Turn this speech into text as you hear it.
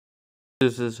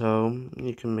This is how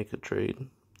you can make a trade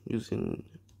using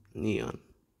Neon.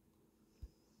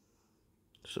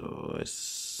 So I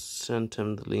sent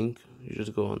him the link. You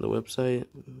just go on the website.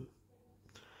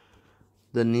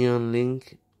 The Neon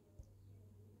link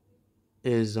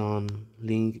is on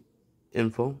link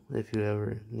info if you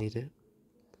ever need it.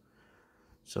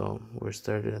 So we're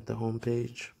started at the home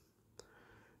page.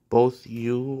 Both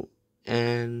you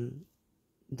and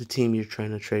the team you're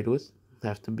trying to trade with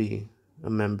have to be a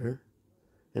member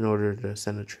in order to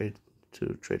send a trade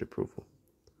to trade approval.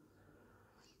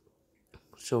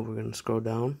 So we're going to scroll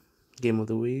down. Game of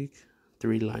the week.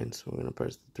 3 lines. We're going to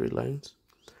press the 3 lines.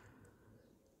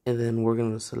 And then we're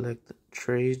going to select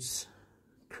trades,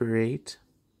 create.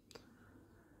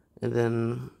 And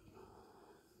then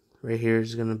right here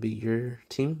is going to be your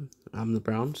team. I'm the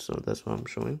Browns, so that's what I'm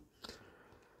showing.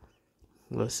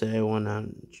 Let's say I want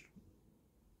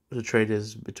the trade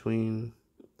is between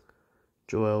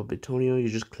Joel Bitonio. You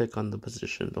just click on the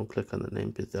position. Don't click on the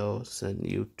name because they'll send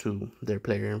you to their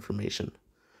player information.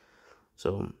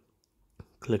 So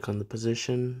click on the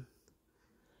position.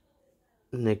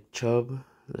 Nick Chubb,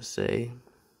 let's say,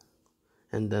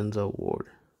 and Denzel Ward.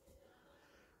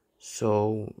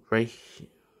 So right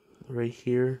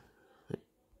here,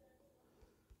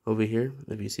 over here,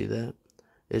 if you see that,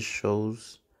 it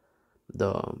shows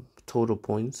the total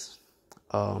points.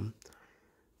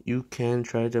 You can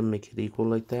try to make it equal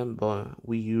like that, but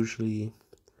we usually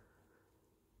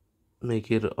make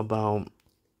it about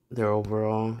their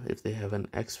overall, if they have an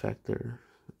X factor,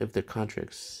 if their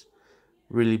contract's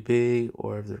really big,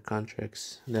 or if their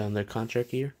contract's down their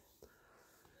contract year.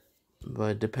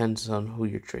 But it depends on who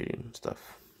you're trading and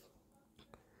stuff.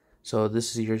 So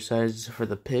this is your size for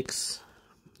the picks.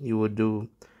 You would do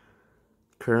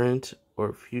current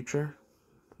or future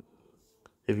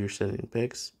if you're sending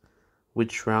picks,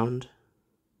 which round,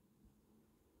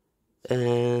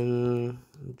 and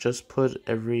just put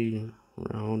every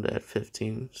round at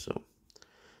 15. So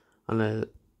on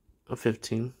a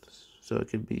 15, so it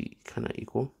could be kind of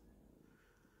equal.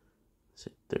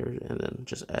 Say third, and then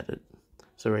just add it.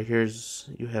 So right here's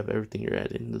you have everything you're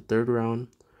adding. The third round,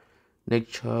 Nick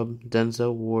Chubb,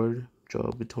 Denzel Ward,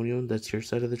 Joel Bitonio. That's your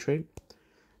side of the trade.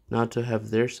 Now to have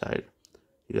their side,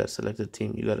 you got to select a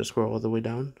team. You got to scroll all the way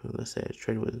down. Let's say I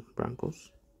trade with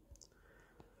Broncos.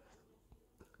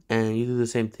 And you do the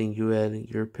same thing. You add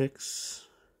your picks.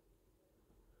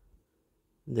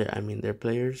 Their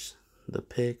players. The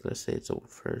pick, let's say it's over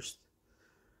first.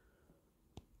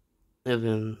 And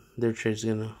then their trade's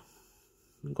going to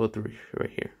go through right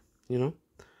here, you know?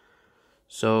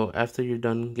 So after you're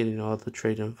done getting all the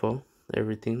trade info,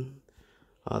 everything,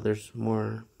 there's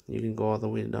more. You can go all the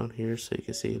way down here so you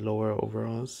can see lower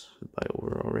overalls by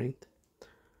overall ranked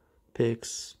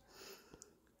picks.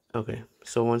 Okay,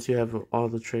 so once you have all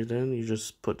the trade in, you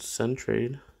just put send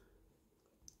trade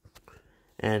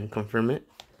and confirm it.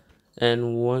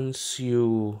 And once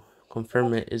you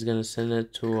confirm it, it's gonna send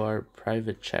it to our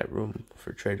private chat room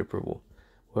for trade approval,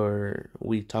 where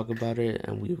we talk about it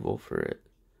and we vote for it.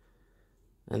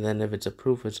 And then if it's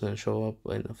approved, it's gonna show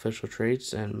up in official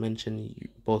trades and mention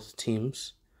both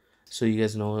teams, so you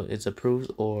guys know it's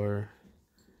approved or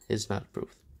it's not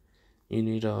approved. You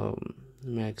need a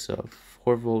max of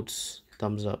 4 votes,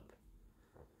 thumbs up.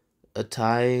 A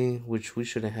tie, which we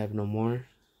shouldn't have no more,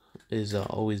 is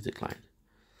always declined.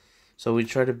 So we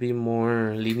try to be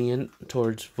more lenient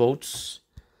towards votes,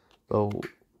 but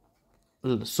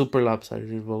super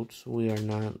lopsided votes we are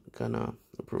not gonna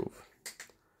approve.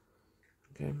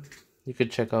 Okay, you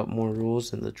could check out more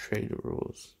rules in the trade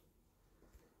rules.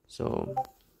 So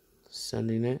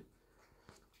sending it.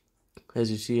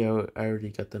 As you see, I already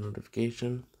got the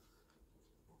notification.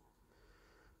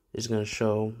 It's going to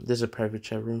show, there's a private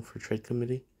chat room for trade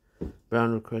committee.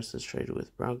 Brown requests is traded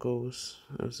with Broncos.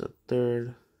 It was a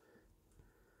third.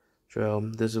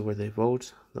 This is where they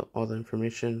vote. All the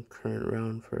information, current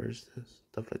round first,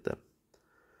 stuff like that.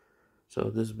 So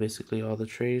this is basically all the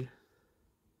trade.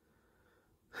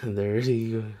 And there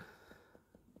you go.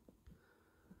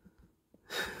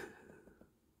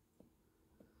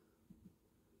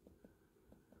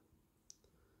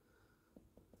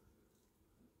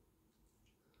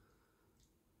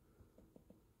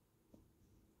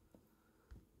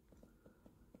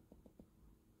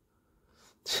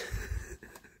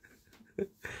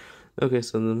 Okay,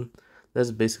 so then that's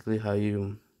basically how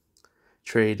you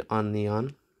trade on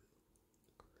Neon.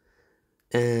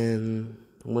 And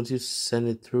once you send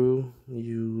it through,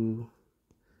 you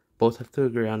both have to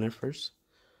agree on it first.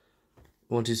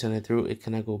 Once you send it through, it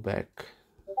cannot go back.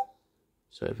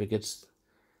 So if it gets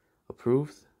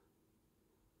approved,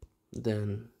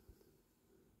 then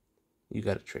you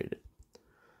gotta trade it.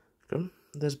 Okay,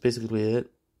 that's basically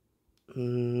it.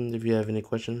 If you have any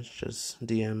questions, just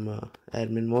DM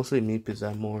admin. Mostly me because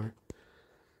I'm more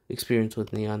experienced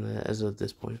with Neon as of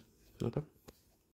this point. Okay.